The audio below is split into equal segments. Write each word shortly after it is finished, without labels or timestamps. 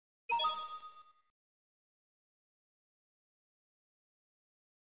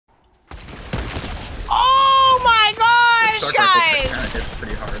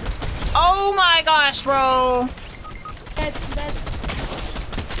my gosh, bro. Dead.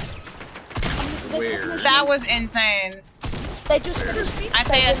 Where? That was insane. They just finished me. I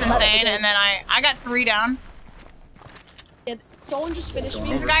say that's insane, and then I got 3 down. Yeah, someone just finished me.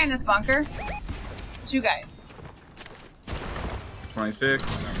 There's a guy in this bunker. 2 guys. 26.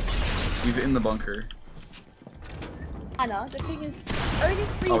 He's in the bunker. I know. The thing is, only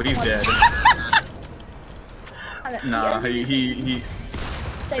 3. Oh, he's dead. Nah, he.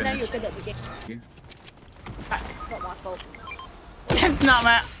 They know you're good at the game. That's not my fault. That's not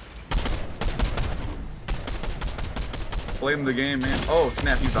my. Blame the game, man. Oh,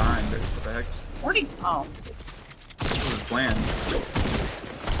 snap, he's behind. What the heck? Where'd he? Oh. What was his plan?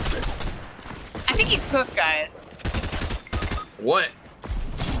 I think he's cooked, guys. What?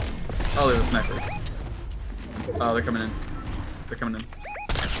 Oh, there's a sniper. Oh, they're coming in. They're coming in.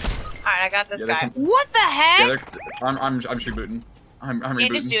 Alright, I got this Yeah, guy. What the heck? Yeah, I'm rebooting. I'm rebooting. Yeah,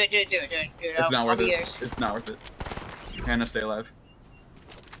 just do it. It's not worth it. It's not worth it. Hannah, stay alive.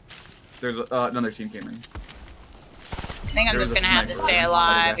 There's another team came in. I think I'm just gonna have to stay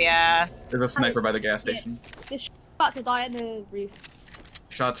alive, yeah. There's a sniper by the gas station. This about to die in the roof.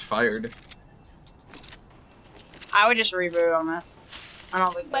 Shots fired. I would just reboot on this. I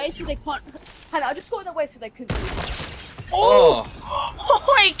don't think. Wait, so they can't. Hannah, I just got in the way so they couldn't. Oh! Oh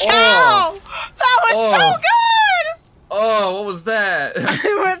my cow! That was so good! Oh, what was that?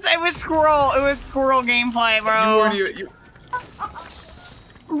 it was squirrel gameplay, bro. You weren't even.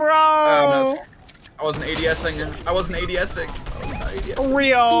 Bro. I wasn't ADSing. I wasn't ADSing.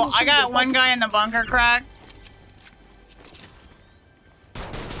 Real. I got one guy in the bunker cracked.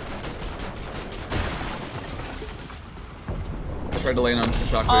 I tried to land on the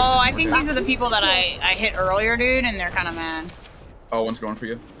shockwave. Oh, I think these are the people that I hit earlier, dude, and they're kind of mad. Oh, one's going for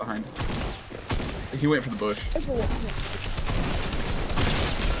you. Behind. He went for the bush.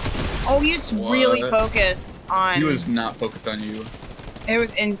 Oh, he's really focused on... He was not focused on you. It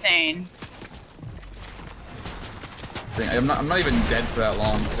was insane. I'm not even dead for that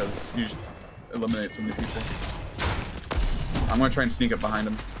long because you just eliminate so many people. I'm gonna try and sneak up behind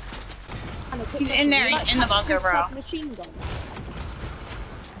him. He's in there. He's in the bunker, bro.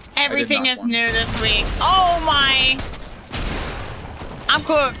 Everything is new this week. Oh my! I'm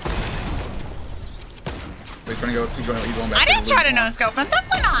cooked. He's trying to go. He's going back. I didn't try to no scope him.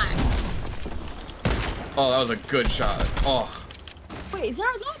 Definitely not. Oh, that was a good shot. Oh. Wait, is there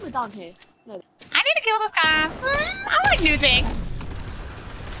a llama down here? No. I need to kill this guy. I like new things.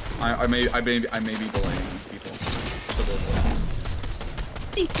 I may be bullying these people.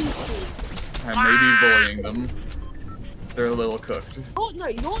 I may be bullying them. They're a little cooked. Oh no,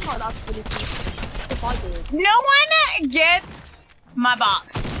 you're not allowed to bully people. If I do. No one gets my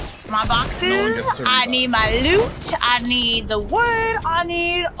box. My boxes. I need my loot. I need the wood. I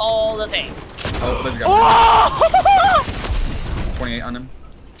need all the things. Oh, there's a guy. 28 on him.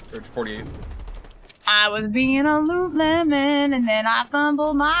 Or 48. I was being a loot lemon, and then I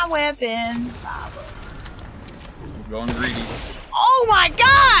fumbled my weapons. Going greedy. Oh my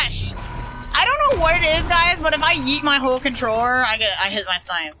gosh! I don't know what it is, guys, but if I yeet my whole controller, I hit my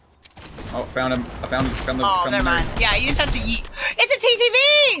snipes. Oh, found him. I found the. Oh, never mind. Yeah, you just have to yeet. It's a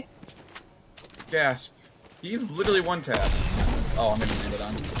TTV! Gasp. He's literally one tap. Oh, I'm gonna land it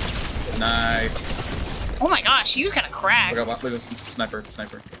on. Nice. Oh my gosh, he was gonna crack. Look out, look at this sniper.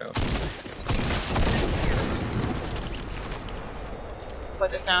 Look out. Put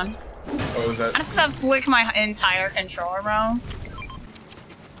this down. What was that? I just have to flick my entire controller, bro.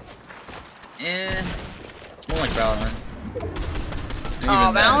 It's more like Valorant.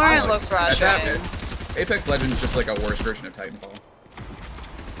 Oh, Valorant looks frustrating. Apex Legends is just like a worse version of Titanfall.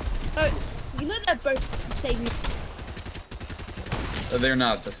 Oh, you know they're both the same. They're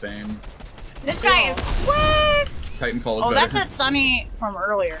not the same. This guy is what? Titanfall is Oh, better. that's a Sunny from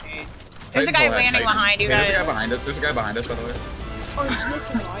earlier, dude. There's a guy landing behind you guys. There's a guy behind us. There's a guy behind us, by the way. Orange,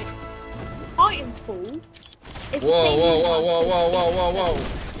 listen, right? Titanfall. Whoa.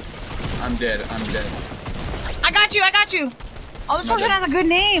 I'm dead. I got you. Oh, this person has a good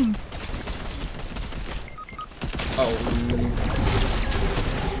name. Oh.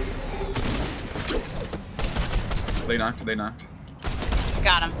 They knocked.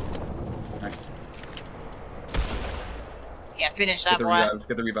 Got him. Nice. Yeah, finish that boy.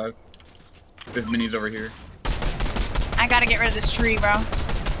 Get the revive. There's minis over here. I gotta get rid of this tree, bro.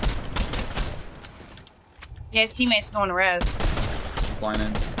 Yeah, his teammate's going to res. Flying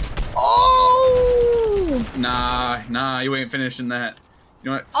in. Oh! Nah, you ain't finishing that. You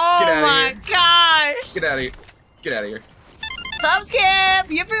know what? Oh Get out my of here. gosh! Get out of here. Subskip!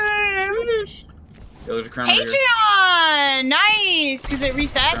 You finish. Yeah, there's a crown over here. Patreon! Nice! Because it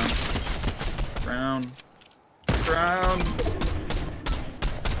reset. Crown. Crown.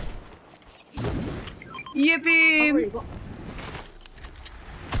 Yippee!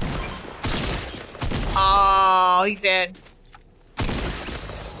 Oh, he's dead.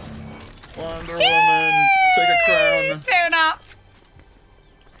 Wonder Woman, take a crown. Fair enough.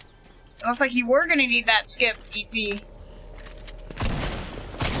 Looks like you were gonna need that skip, E.T.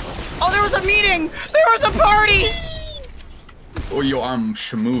 Oh, there was a meeting! There was a party! Oh, yo, I'm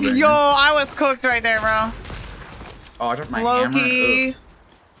schmoving. Yo, I was cooked right there, bro. Oh, I dropped my Loki. hammer.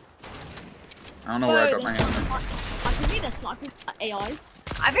 Ugh. I don't know where I dropped my hammer. I can need a sniper AIs.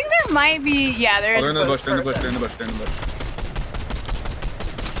 I think there might be. Yeah, there is. Oh, they're in the bush. They're in the bush. They're in the bush. They're in the bush.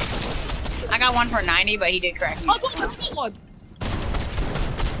 I got one for 90, but he did correct me. I got one.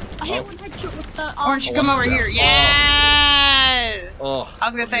 I hit one headshot with the Orange, come over here. Yes! Oh, I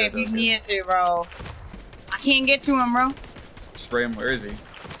was gonna say, if you needed to, bro. I can't get to him, bro. Spray him. Where is he?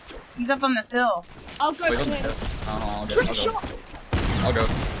 He's up on this hill. I'll go for him. I'll go. Trick shot. I'll go.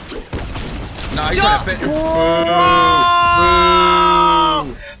 No, he's Jump. trying to fit. Boo!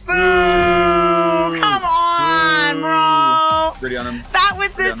 Boo! Boo! Come on, bro. Gritty on him. That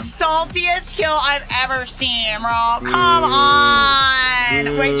was the saltiest kill I've ever seen, bro. Come on.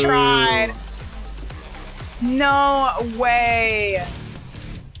 Boo. We tried. No way.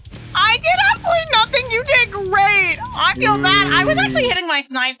 I did absolutely nothing. You did great. I feel bad. I was actually hitting my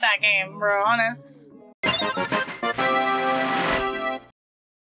snipes that game, bro. Honest.